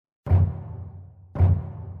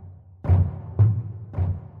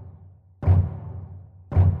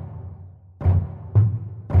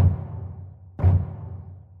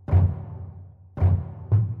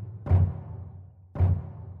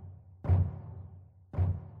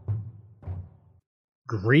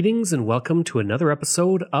Greetings and welcome to another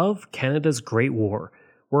episode of Canada's Great War,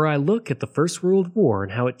 where I look at the First World War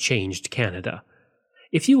and how it changed Canada.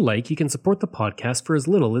 If you like, you can support the podcast for as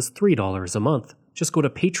little as $3 a month. Just go to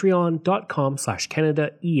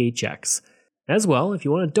patreon.com/CanadaEHX. As well, if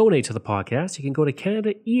you want to donate to the podcast, you can go to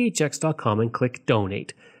CanadaEHX.com and click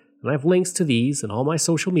Donate. And I have links to these and all my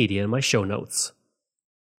social media in my show notes.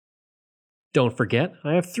 Don't forget,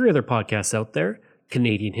 I have 3 other podcasts out there.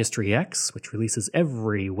 Canadian History X, which releases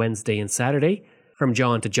every Wednesday and Saturday. From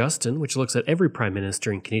John to Justin, which looks at every Prime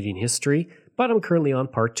Minister in Canadian history, but I'm currently on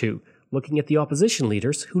part 2, looking at the opposition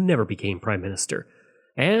leaders who never became Prime Minister.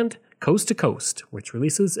 And Coast to Coast, which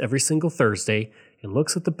releases every single Thursday and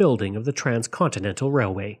looks at the building of the Transcontinental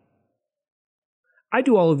Railway. I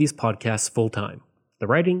do all of these podcasts full-time. The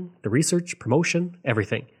writing, the research, promotion,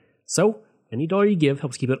 everything. So, any dollar you give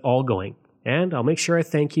helps keep it all going. And I'll make sure I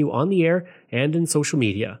thank you on the air and in social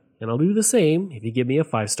media. And I'll do the same if you give me a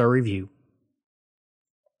 5-star review.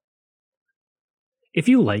 If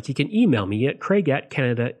you like, you can email me at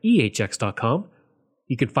craig@canadaehx.com.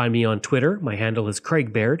 You can find me on Twitter. My handle is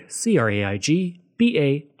Craig Baird, CraigBaird,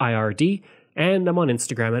 and I'm on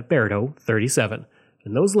Instagram at Bairdo37.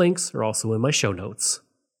 And those links are also in my show notes.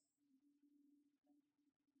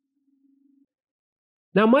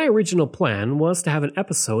 Now, my original plan was to have an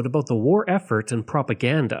episode about the war effort and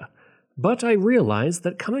propaganda, but I realized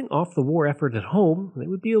that coming off the war effort at home, there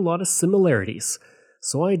would be a lot of similarities,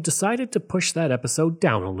 so I decided to push that episode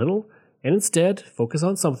down a little, and instead focus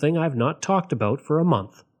on something I've not talked about for a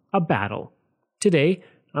month, a battle. Today,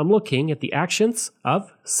 I'm looking at the actions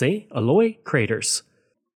of Saint-Éloi craters.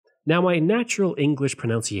 Now, my natural English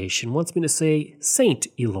pronunciation wants me to say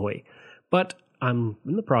Saint-Éloi, but I'm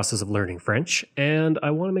in the process of learning French, and I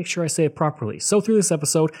want to make sure I say it properly. So through this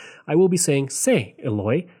episode, I will be saying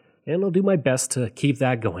Saint-Éloi, and I'll do my best to keep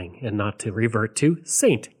that going, and not to revert to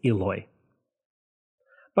Saint-Éloi.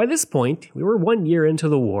 By this point, we were 1 year into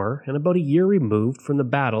the war, and about a year removed from the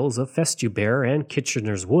battles of Festubert and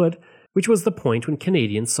Kitchener's Wood, which was the point when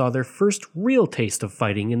Canadians saw their first real taste of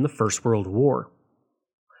fighting in the First World War.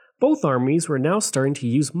 Both armies were now starting to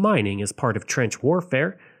use mining as part of trench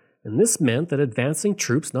warfare, and this meant that advancing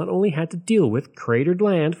troops not only had to deal with cratered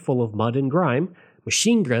land full of mud and grime,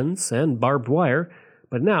 machine guns, and barbed wire,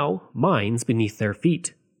 but now mines beneath their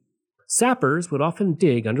feet. Sappers would often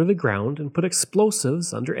dig under the ground and put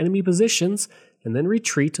explosives under enemy positions and then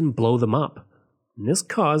retreat and blow them up. And this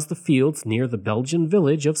caused the fields near the Belgian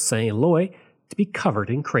village of Saint-Éloi to be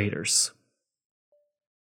covered in craters.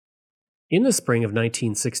 In the spring of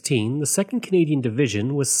 1916, the 2nd Canadian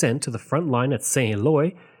Division was sent to the front line at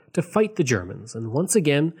Saint-Éloi to fight the Germans, and once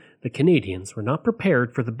again, the Canadians were not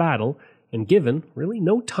prepared for the battle and given really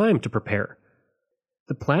no time to prepare.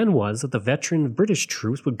 The plan was that the veteran British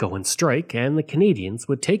troops would go and strike, and the Canadians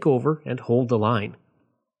would take over and hold the line.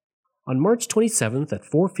 On March 27th at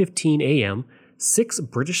 4:15 a.m., 6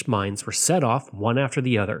 British mines were set off one after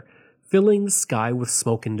the other, filling the sky with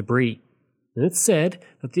smoke and debris. And it's said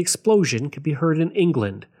that the explosion could be heard in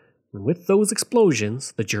England, and with those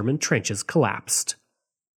explosions, the German trenches collapsed.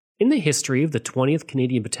 In the history of the 20th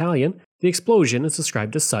Canadian Battalion, the explosion is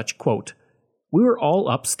described as such, quote, "We were all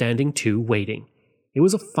up standing to, waiting. It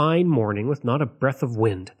was a fine morning with not a breath of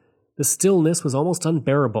wind. The stillness was almost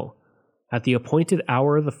unbearable. At the appointed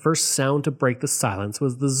hour, the first sound to break the silence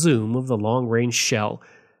was the zoom of the long-range shell.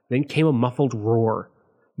 Then came a muffled roar.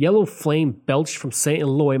 Yellow flame belched from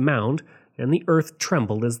Saint-Éloi mound, and the earth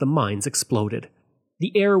trembled as the mines exploded.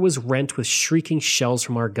 The air was rent with shrieking shells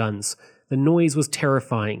from our guns. The noise was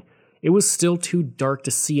terrifying. It was still too dark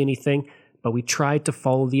to see anything, but we tried to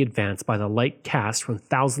follow the advance by the light cast from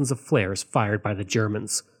thousands of flares fired by the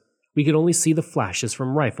Germans. We could only see the flashes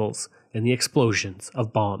from rifles and the explosions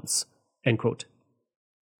of bombs." End quote.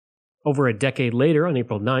 Over a decade later, on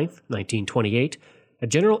April 9th, 1928, a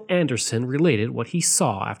General Anderson related what he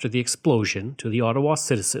saw after the explosion to the Ottawa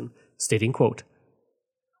Citizen, stating, quote,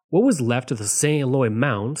 "What was left of the Saint-Éloi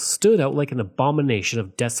mound stood out like an abomination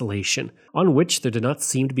of desolation, on which there did not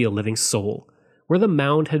seem to be a living soul. Where the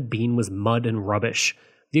mound had been was mud and rubbish.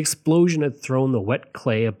 The explosion had thrown the wet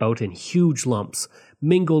clay about in huge lumps,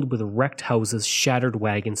 mingled with wrecked houses, shattered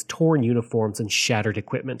wagons, torn uniforms, and shattered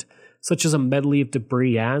equipment, such as a medley of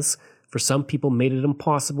debris as, for some people, made it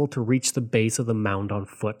impossible to reach the base of the mound on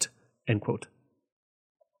foot." End quote.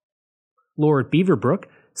 Lord Beaverbrook,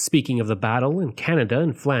 speaking of the battle in Canada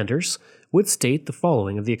and Flanders, would state the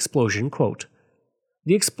following of the explosion, quote,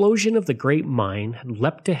 "The explosion of the great mine had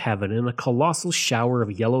leapt to heaven in a colossal shower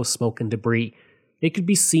of yellow smoke and debris. It could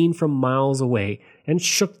be seen from miles away, and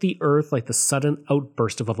shook the earth like the sudden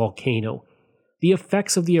outburst of a volcano. The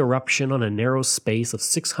effects of the eruption on a narrow space of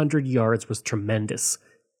 600 yards was tremendous.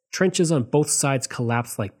 Trenches on both sides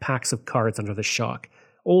collapsed like packs of cards under the shock.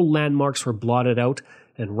 Old landmarks were blotted out,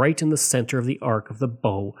 and right in the center of the arc of the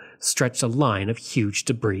bow stretched a line of huge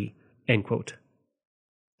debris." End quote.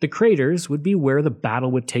 The craters would be where the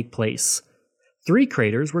battle would take place. 3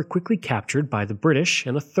 craters were quickly captured by the British,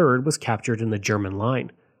 and a third was captured in the German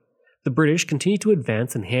line. The British continued to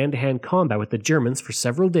advance in hand-to-hand combat with the Germans for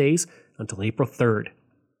several days until April 3rd.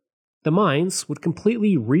 The mines would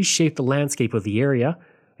completely reshape the landscape of the area,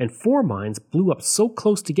 and 4 mines blew up so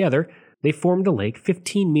close together they formed a lake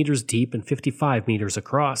 15 meters deep and 55 meters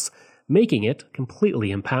across, making it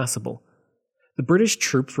completely impassable. The British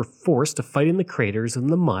troops were forced to fight in the craters in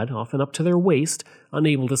the mud, often up to their waist,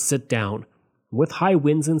 unable to sit down. With high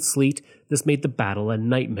winds and sleet, this made the battle a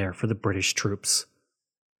nightmare for the British troops.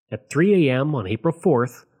 At 3 a.m. on April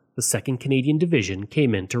 4th, the 2nd Canadian Division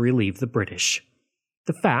came in to relieve the British.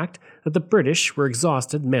 The fact that the British were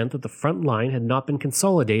exhausted meant that the front line had not been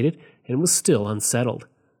consolidated and was still unsettled.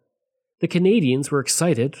 The Canadians were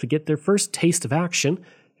excited to get their first taste of action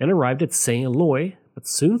and arrived at Saint-Éloi, but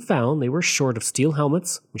soon found they were short of steel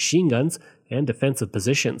helmets, machine guns, and defensive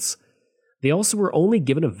positions. They also were only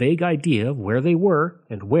given a vague idea of where they were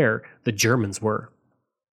and where the Germans were.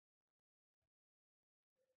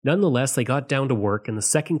 Nonetheless, they got down to work, and the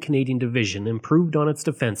 2nd Canadian Division improved on its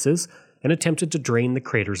defenses and attempted to drain the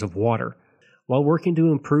craters of water. While working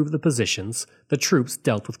to improve the positions, the troops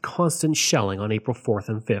dealt with constant shelling on April 4th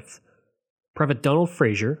and 5th. Private Donald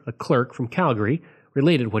Fraser, a clerk from Calgary,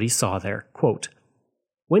 related what he saw there. Quote,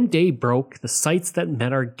 "When day broke, the sights that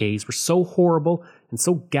met our gaze were so horrible and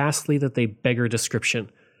so ghastly that they beggar description.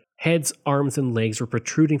 Heads, arms, and legs were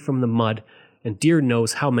protruding from the mud, and dear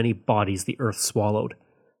knows how many bodies the earth swallowed.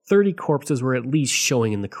 30 corpses were at least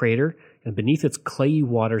showing in the crater, and beneath its clayey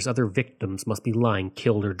waters other victims must be lying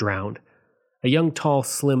killed or drowned. A young, tall,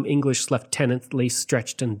 slim English lieutenant lay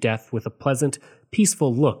stretched in death with a pleasant,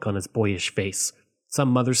 peaceful look on his boyish face. Some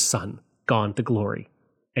mother's son, gone to glory."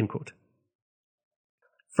 End quote.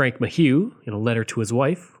 Frank Mayhew, in a letter to his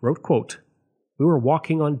wife, wrote, quote, "We were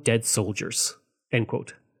walking on dead soldiers." End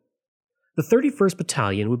quote. The 31st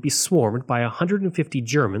Battalion would be swarmed by 150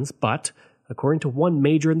 Germans, but, according to one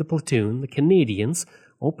major in the platoon, the Canadians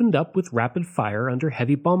opened up with rapid fire under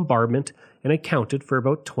heavy bombardment and accounted for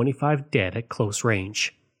about 25 dead at close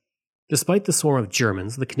range. Despite the swarm of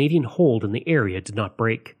Germans, the Canadian hold in the area did not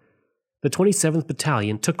break. The 27th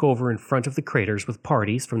Battalion took over in front of the craters with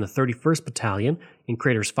parties from the 31st Battalion in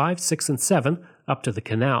craters 5, 6, and 7 up to the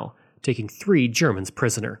canal, taking 3 Germans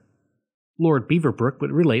prisoner. Lord Beaverbrook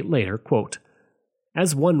would relate later, quote,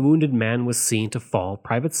 "As one wounded man was seen to fall,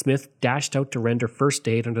 Private Smith dashed out to render first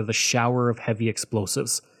aid under the shower of heavy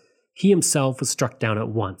explosives. He himself was struck down at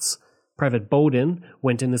once. Private Bowden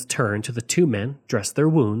went in his turn to the 2 men, dressed their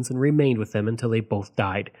wounds, and remained with them until they both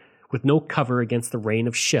died, with no cover against the rain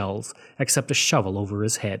of shells except a shovel over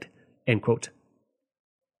his head." End quote.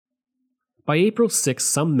 By April 6,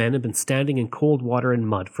 some men had been standing in cold water and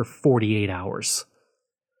mud for 48 hours.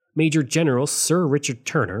 Major General Sir Richard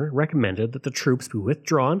Turner recommended that the troops be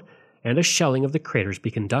withdrawn and a shelling of the craters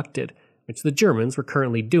be conducted, which the Germans were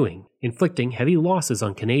currently doing, inflicting heavy losses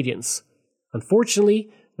on Canadians.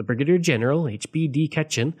 Unfortunately, the Brigadier General H.B.D.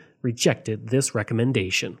 Ketchen rejected this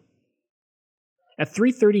recommendation. At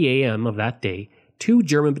 3:30 a.m. of that day, 2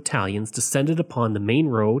 German battalions descended upon the main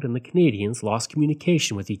road, and the Canadians lost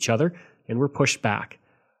communication with each other and were pushed back.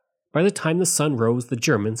 By the time the sun rose, the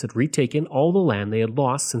Germans had retaken all the land they had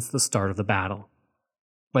lost since the start of the battle.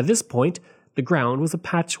 By this point, the ground was a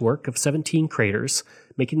patchwork of 17 craters,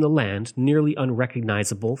 making the land nearly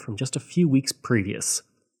unrecognizable from just a few weeks previous.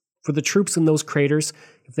 For the troops in those craters,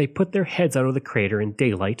 if they put their heads out of the crater in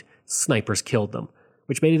daylight, snipers killed them,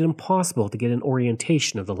 which made it impossible to get an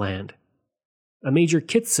orientation of the land. A Major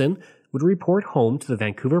Kitson would report home to the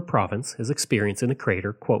Vancouver province his experience in a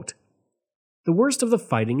crater, quote, "The worst of the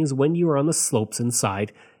fighting is when you are on the slopes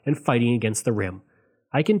inside and fighting against the rim.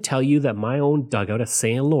 I can tell you that my own dugout at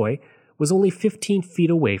Saint-Éloi was only 15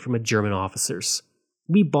 feet away from a German officer's.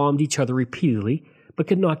 We bombed each other repeatedly, but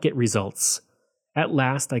could not get results. At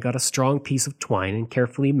last I got a strong piece of twine and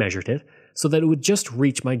carefully measured it so that it would just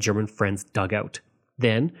reach my German friend's dugout.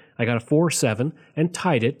 Then I got a 4-7 and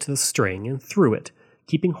tied it to the string and threw it,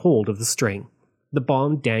 keeping hold of the string. The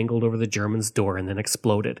bomb dangled over the German's door and then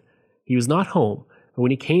exploded. He was not home, but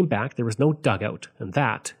when he came back there was no dugout, and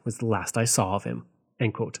that was the last I saw of him."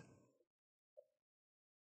 End quote.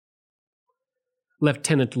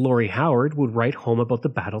 Lieutenant Laurie Howard would write home about the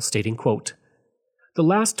battle, stating, quote, "The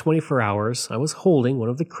last 24 hours I was holding one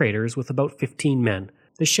of the craters with about 15 men.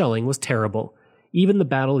 The shelling was terrible. Even the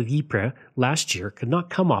Battle of Ypres last year could not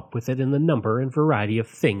come up with it in the number and variety of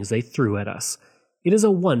things they threw at us. It is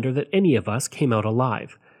a wonder that any of us came out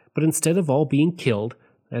alive, but instead of all being killed,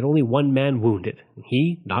 I had only one man wounded, and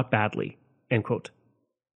he not badly." End quote.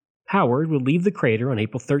 Howard would leave the crater on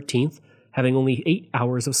April 13th, having only 8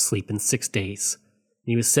 hours of sleep in 6 days.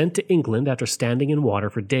 He was sent to England after standing in water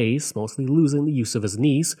for days, mostly losing the use of his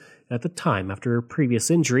knees at the time after a previous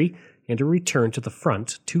injury, and to return to the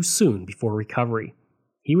front too soon before recovery.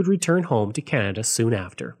 He would return home to Canada soon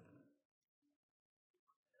after.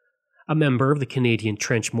 A member of the Canadian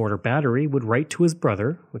Trench Mortar Battery would write to his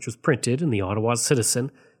brother, which was printed in the Ottawa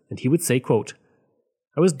Citizen, and he would say, quote,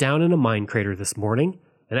 "I was down in a mine crater this morning.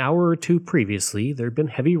 An hour or two previously there had been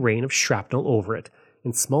heavy rain of shrapnel over it,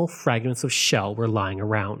 and small fragments of shell were lying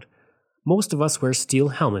around. Most of us wear steel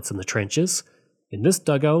helmets in the trenches. In this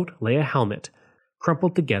dugout lay a helmet,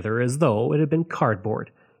 crumpled together as though it had been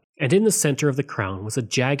cardboard, and in the center of the crown was a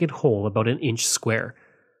jagged hole about an inch square.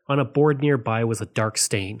 On a board nearby was a dark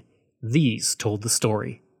stain. These told the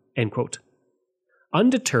story." End quote.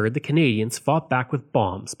 Undeterred, the Canadians fought back with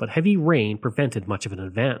bombs, but heavy rain prevented much of an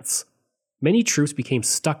advance. Many troops became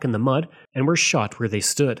stuck in the mud and were shot where they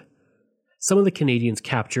stood. Some of the Canadians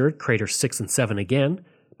captured Craters 6 and 7 again,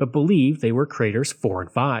 but believed they were Craters 4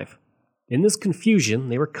 and 5. In this confusion,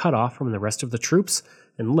 they were cut off from the rest of the troops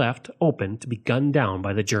and left open to be gunned down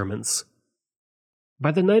by the Germans.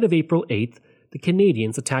 By the night of April 8th, the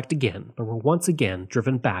Canadians attacked again, but were once again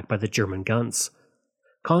driven back by the German guns.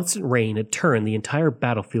 Constant rain had turned the entire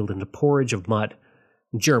battlefield into porridge of mud.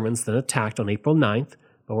 The Germans then attacked on April 9th,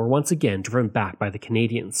 but were once again driven back by the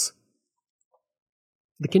Canadians.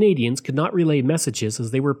 The Canadians could not relay messages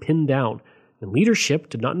as they were pinned down, and leadership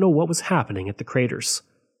did not know what was happening at the craters.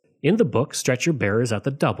 In the book Stretcher Bearers at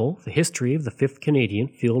the Double, the history of the 5th Canadian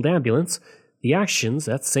Field Ambulance, the actions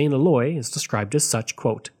at St. Eloi is described as such,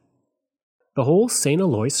 quote, "The whole St.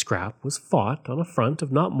 Eloi scrap was fought on a front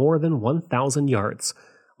of not more than 1,000 yards,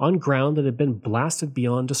 on ground that had been blasted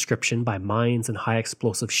beyond description by mines and high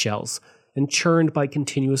explosive shells, and churned by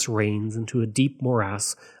continuous rains into a deep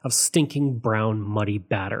morass of stinking brown muddy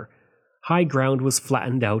batter. High ground was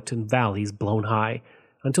flattened out and valleys blown high,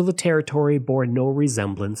 until the territory bore no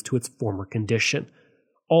resemblance to its former condition.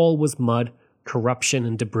 All was mud, corruption,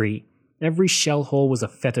 and debris. Every shell hole was a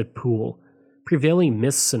fetid pool. Prevailing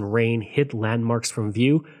mists and rain hid landmarks from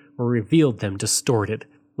view or revealed them distorted.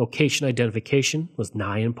 Location identification was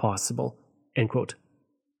nigh impossible." End quote.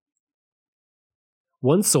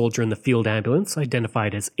 One soldier in the field ambulance,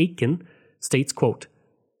 identified as Aitken, states, quote,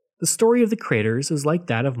 "The story of the craters is like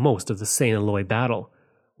that of most of the St. Eloi battle,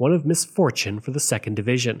 one of misfortune for the 2nd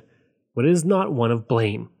Division, but it is not one of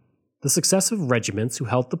blame. The successive regiments who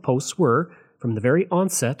held the posts were, from the very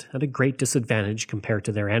onset, at a great disadvantage compared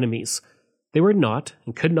to their enemies. They were not,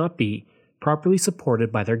 and could not be, properly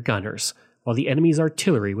supported by their gunners, while the enemy's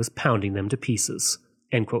artillery was pounding them to pieces."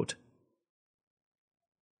 End quote.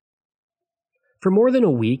 For more than a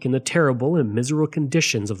week, in the terrible and miserable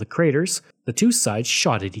conditions of the craters, the two sides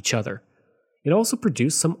shot at each other. It also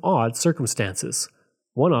produced some odd circumstances.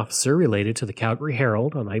 One officer related to the Calgary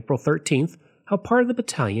Herald on April 13th how part of the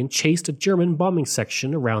battalion chased a German bombing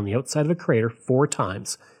section around the outside of a crater 4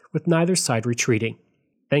 times, with neither side retreating.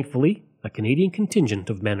 Thankfully, a Canadian contingent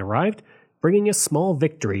of men arrived, bringing a small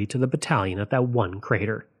victory to the battalion at that one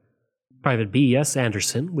crater. Private B.S.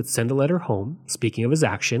 Anderson would send a letter home, speaking of his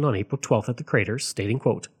action on April 12th at the craters, stating,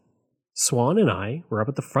 quote, "Swan and I were up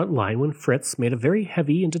at the front line when Fritz made a very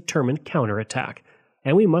heavy and determined counterattack,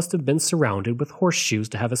 and we must have been surrounded with horseshoes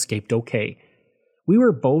to have escaped okay. We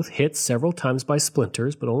were both hit several times by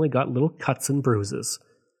splinters, but only got little cuts and bruises.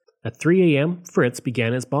 At 3 a.m., Fritz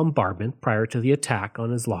began his bombardment prior to the attack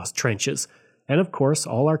on his lost trenches, and of course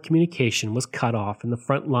all our communication was cut off in the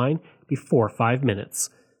front line before 5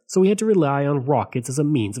 minutes. So we had to rely on rockets as a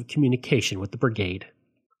means of communication with the brigade."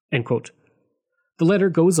 End quote. The letter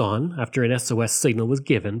goes on after an SOS signal was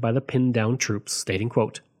given by the pinned-down troops, stating,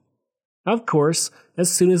 quote, "Of course,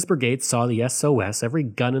 as soon as the brigade saw the SOS, every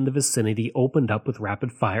gun in the vicinity opened up with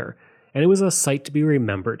rapid fire, and it was a sight to be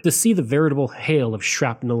remembered to see the veritable hail of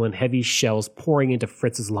shrapnel and heavy shells pouring into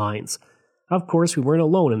Fritz's lines. Of course, we weren't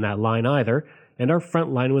alone in that line either, and our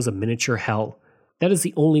front line was a miniature hell. That is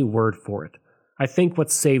the only word for it. I think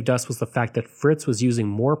what saved us was the fact that Fritz was using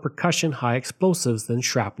more percussion high explosives than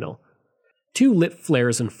shrapnel. 2 lit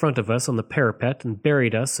flares in front of us on the parapet and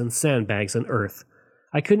buried us in sandbags and earth.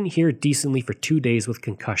 I couldn't hear decently for 2 days with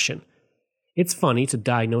concussion. It's funny to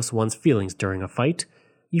diagnose one's feelings during a fight.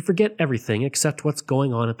 You forget everything except what's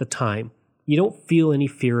going on at the time. You don't feel any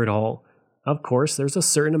fear at all. Of course, there's a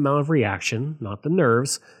certain amount of reaction, not the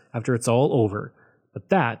nerves, after it's all over. but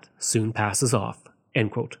that soon passes off."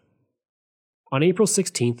 End quote. On April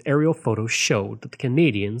 16th, aerial photos showed that the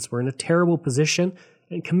Canadians were in a terrible position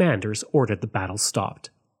and commanders ordered the battle stopped.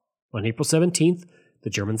 On April 17th, the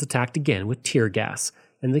Germans attacked again with tear gas,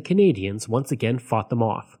 and the Canadians once again fought them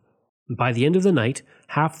off. By the end of the night,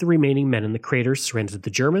 half the remaining men in the craters surrendered to the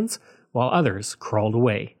Germans, while others crawled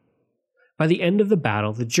away. By the end of the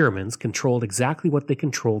battle, the Germans controlled exactly what they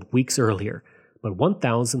controlled weeks earlier, but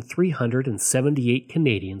 1,378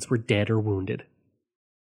 Canadians were dead or wounded.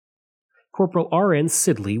 Corporal R.N.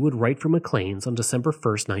 Sidley would write for Maclean's on December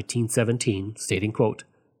 1, 1917, stating, quote,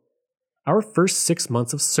 "Our first 6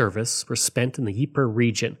 months of service were spent in the Ypres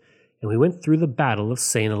region, and we went through the Battle of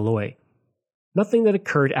Saint-Éloi. Nothing that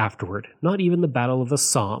occurred afterward, not even the Battle of the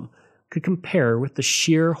Somme, could compare with the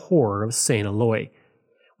sheer horror of Saint-Éloi.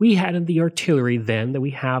 We hadn't the artillery then that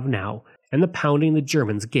we have now, and the pounding the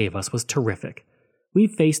Germans gave us was terrific. We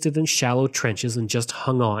faced it in shallow trenches and just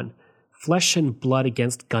hung on, flesh and blood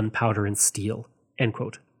against gunpowder and steel." End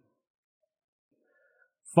quote.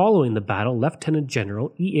 Following the battle, Lieutenant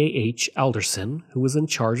General E.A.H. Alderson, who was in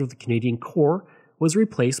charge of the Canadian Corps, was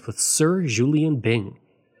replaced with Sir Julian Byng.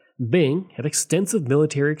 Byng had extensive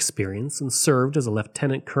military experience and served as a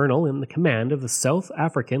lieutenant colonel in the command of the South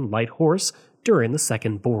African Light Horse during the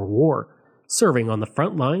Second Boer War, serving on the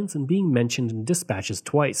front lines and being mentioned in dispatches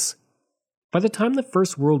twice. By the time the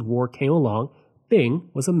First World War came along, Byng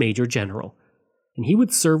was a major general, and he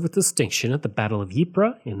would serve with distinction at the Battle of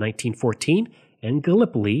Ypres in 1914 and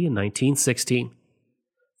Gallipoli in 1916.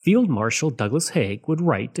 Field Marshal Douglas Haig would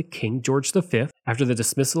write to King George V after the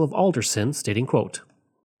dismissal of Alderson, stating, quote,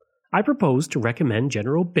 "I propose to recommend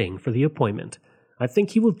General Byng for the appointment. I think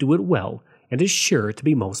he will do it well and is sure to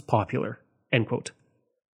be most popular." End quote.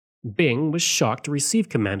 Byng was shocked to receive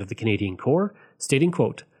command of the Canadian Corps, stating,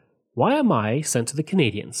 quote, "Why am I sent to the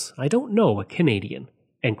Canadians? I don't know a Canadian."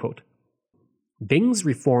 End quote. Byng's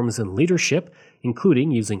reforms in leadership,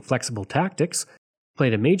 including using flexible tactics,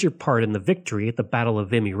 played a major part in the victory at the Battle of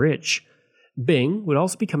Vimy Ridge. Byng would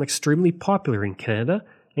also become extremely popular in Canada,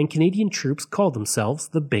 and Canadian troops called themselves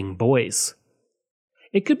the Byng Boys.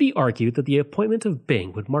 It could be argued that the appointment of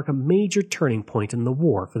Byng would mark a major turning point in the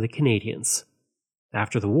war for the Canadians.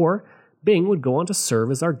 After the war, Byng would go on to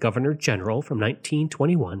serve as our Governor-General from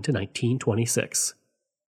 1921 to 1926.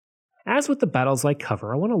 As with the battles I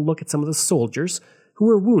cover, I want to look at some of the soldiers who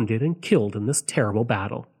were wounded and killed in this terrible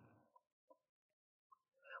battle.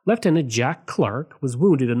 Lieutenant Jack Clark was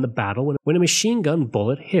wounded in the battle when a machine gun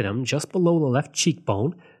bullet hit him just below the left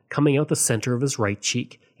cheekbone, coming out the center of his right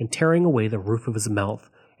cheek and tearing away the roof of his mouth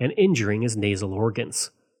and injuring his nasal organs.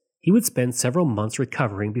 He would spend several months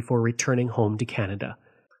recovering before returning home to Canada.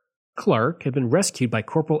 Clark had been rescued by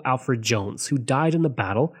Corporal Alfred Jones, who died in the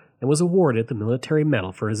battle and was awarded the Military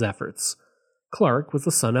Medal for his efforts. Clark was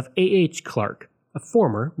the son of A.H. Clark, a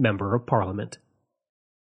former Member of Parliament.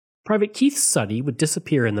 Private Keith Suddy would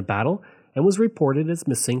disappear in the battle and was reported as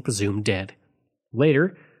missing, presumed dead.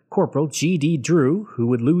 Later, Corporal G.D. Drew, who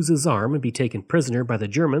would lose his arm and be taken prisoner by the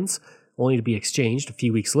Germans, only to be exchanged a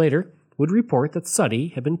few weeks later, would report that Suddy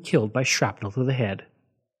had been killed by shrapnel to the head.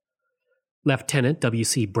 Lieutenant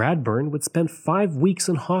W.C. Bradburn would spend 5 weeks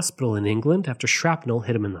in hospital in England after shrapnel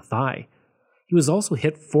hit him in the thigh. He was also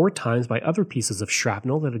hit 4 times by other pieces of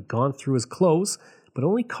shrapnel that had gone through his clothes, but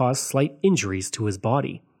only caused slight injuries to his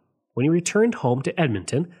body. When he returned home to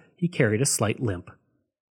Edmonton, he carried a slight limp.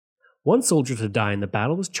 One soldier to die in the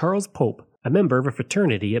battle was Charles Pope, a member of a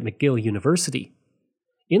fraternity at McGill University.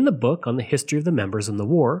 In the book on the history of the members in the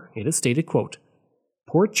war, it is stated, quote,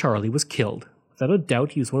 "Poor Charlie was killed. Without a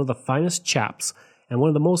doubt, he was one of the finest chaps and one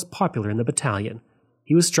of the most popular in the battalion.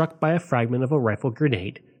 He was struck by a fragment of a rifle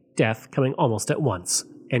grenade, death coming almost at once."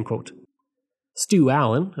 End quote. Stu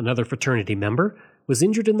Allen, another fraternity member, was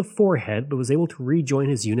injured in the forehead but was able to rejoin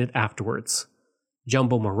his unit afterwards.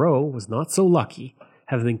 Jumbo Moreau was not so lucky,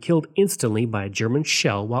 having been killed instantly by a German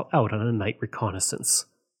shell while out on a night reconnaissance.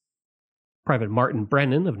 Private Martin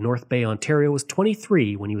Brennan of North Bay, Ontario was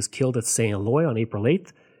 23 when he was killed at Saint-Éloi on April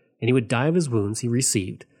 8th, and he would die of his wounds he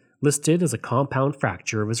received, listed as a compound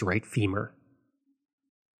fracture of his right femur.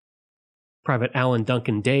 Private Alan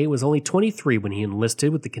Duncan Day was only 23 when he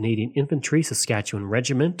enlisted with the Canadian Infantry Saskatchewan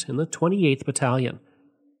Regiment in the 28th Battalion.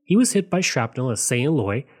 He was hit by shrapnel at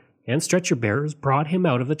Saint-Éloi, and stretcher bearers brought him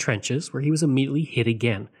out of the trenches where he was immediately hit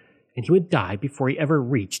again, and he would die before he ever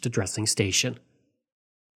reached a dressing station.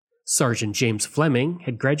 Sergeant James Fleming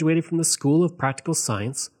had graduated from the School of Practical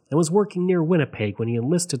Science and was working near Winnipeg when he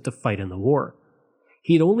enlisted to fight in the war.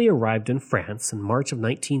 He had only arrived in France in March of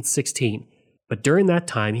 1916, but during that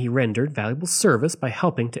time he rendered valuable service by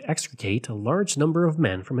helping to extricate a large number of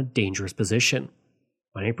men from a dangerous position.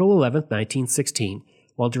 On April 11, 1916,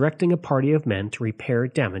 while directing a party of men to repair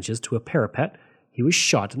damages to a parapet, he was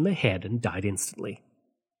shot in the head and died instantly.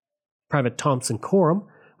 Private Thompson Coram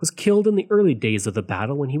was killed in the early days of the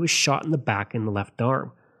battle when he was shot in the back and the left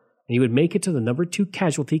arm, and he would make it to the No. 2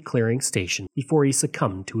 casualty clearing station before he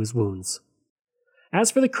succumbed to his wounds.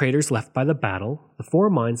 As for the craters left by the battle, the 4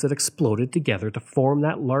 mines that exploded together to form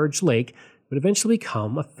that large lake would eventually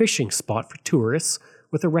become a fishing spot for tourists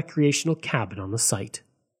with a recreational cabin on the site.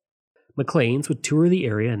 Maclean's would tour the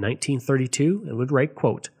area in 1932 and would write,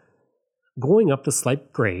 quote, "Going up the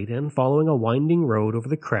slight grade and following a winding road over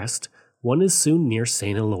the crest, one is soon near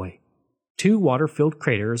St. Eloi. 2 water-filled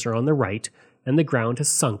craters are on the right, and the ground has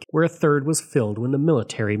sunk where a third was filled when the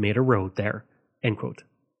military made a road there." End quote.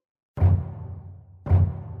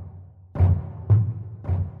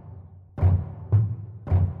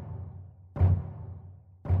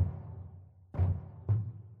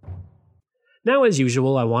 Now, as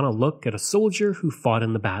usual, I want to look at a soldier who fought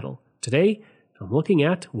in the battle. Today, I'm looking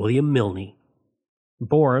at William Milne.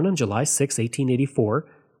 Born on July 6, 1884,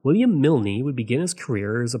 William Milne would begin his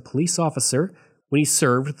career as a police officer when he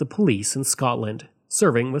served with the police in Scotland,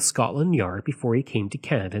 serving with Scotland Yard before he came to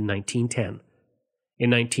Canada in 1910.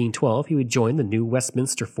 In 1912, he would join the new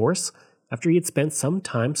Westminster Force after he had spent some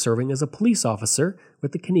time serving as a police officer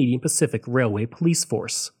with the Canadian Pacific Railway Police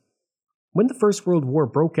Force. When the First World War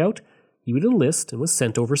broke out, he would enlist and was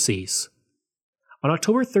sent overseas. On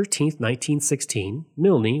October 13, 1916,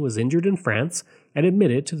 Milne was injured in France and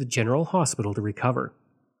admitted to the General Hospital to recover.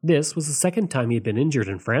 This was the second time he had been injured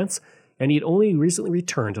in France, and he had only recently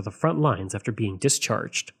returned to the front lines after being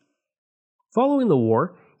discharged. Following the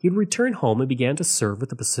war, he would return home and began to serve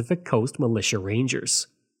with the Pacific Coast Militia Rangers.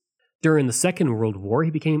 During the Second World War,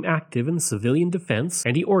 he became active in civilian defense,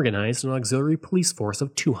 and he organized an auxiliary police force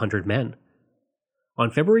of 200 men. On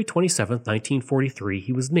February 27, 1943,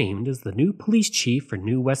 he was named as the new police chief for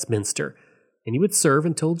New Westminster, and he would serve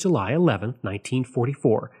until July 11,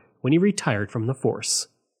 1944, when he retired from the force.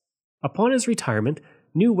 Upon his retirement,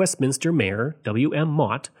 New Westminster Mayor W.M.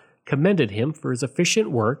 Mott commended him for his efficient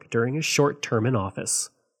work during his short term in office,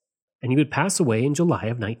 and he would pass away in July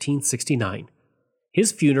of 1969.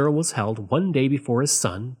 His funeral was held one day before his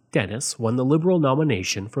son, Dennis, won the Liberal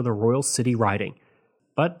nomination for the Royal City riding,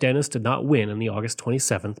 but Dennis did not win in the August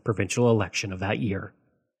 27th provincial election of that year.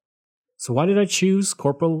 So why did I choose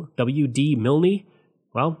Corporal W.D. Milne?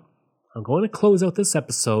 Well, I'm going to close out this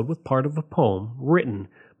episode with part of a poem written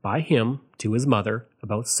by him to his mother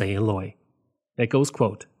about St. Eloi. It goes,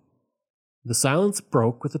 quote, "The silence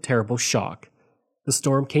broke with a terrible shock. The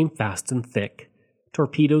storm came fast and thick.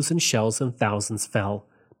 Torpedoes and shells in thousands fell,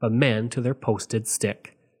 but men to their post did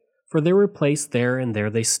stick. For they were placed there, and there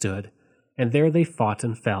they stood, and there they fought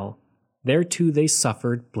and fell. There too they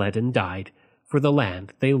suffered, bled and died, for the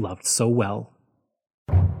land they loved so well."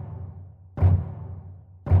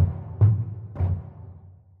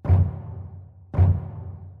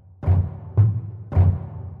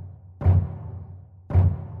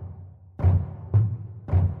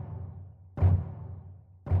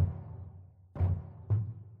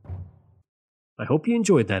 I hope you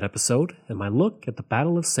enjoyed that episode and my look at the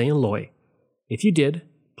Battle of St. Eloi. If you did,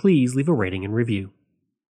 please leave a rating and review.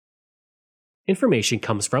 Information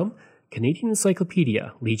comes from Canadian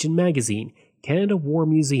Encyclopedia, Legion Magazine, Canada War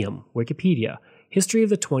Museum, Wikipedia, History of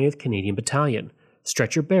the 20th Canadian Battalion,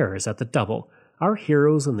 Stretcher Bearers at the Double, Our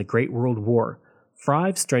Heroes in the Great World War,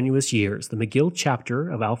 5 Strenuous Years, the McGill Chapter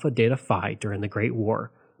of Alpha Data Phi during the Great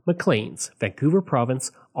War, Maclean's, Vancouver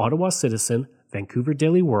Province, Ottawa Citizen, Vancouver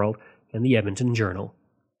Daily World, and the Edmonton Journal.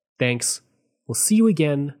 Thanks. We'll see you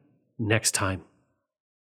again next time.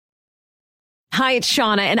 Hi, it's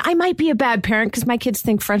Shauna, and I might be a bad parent because my kids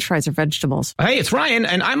think French fries are vegetables. Hey, it's Ryan,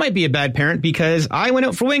 and I might be a bad parent because I went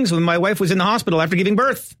out for wings when my wife was in the hospital after giving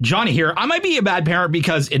birth. Johnny here. I might be a bad parent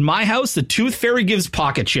because in my house, the tooth fairy gives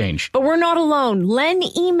pocket change. But we're not alone. Len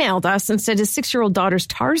emailed us and said his 6-year-old daughter's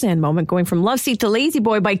Tarzan moment going from love seat to lazy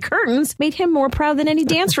boy by curtains made him more proud than any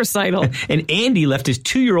dance recital. And Andy left his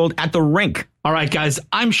 2-year-old at the rink. All right, guys,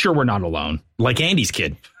 I'm sure we're not alone. Like Andy's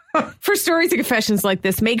kid. For stories and confessions like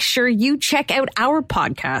this, make sure you check out our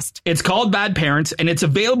podcast. It's called Bad Parents, and it's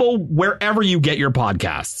available wherever you get your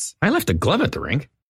podcasts. I left a glove at the rink.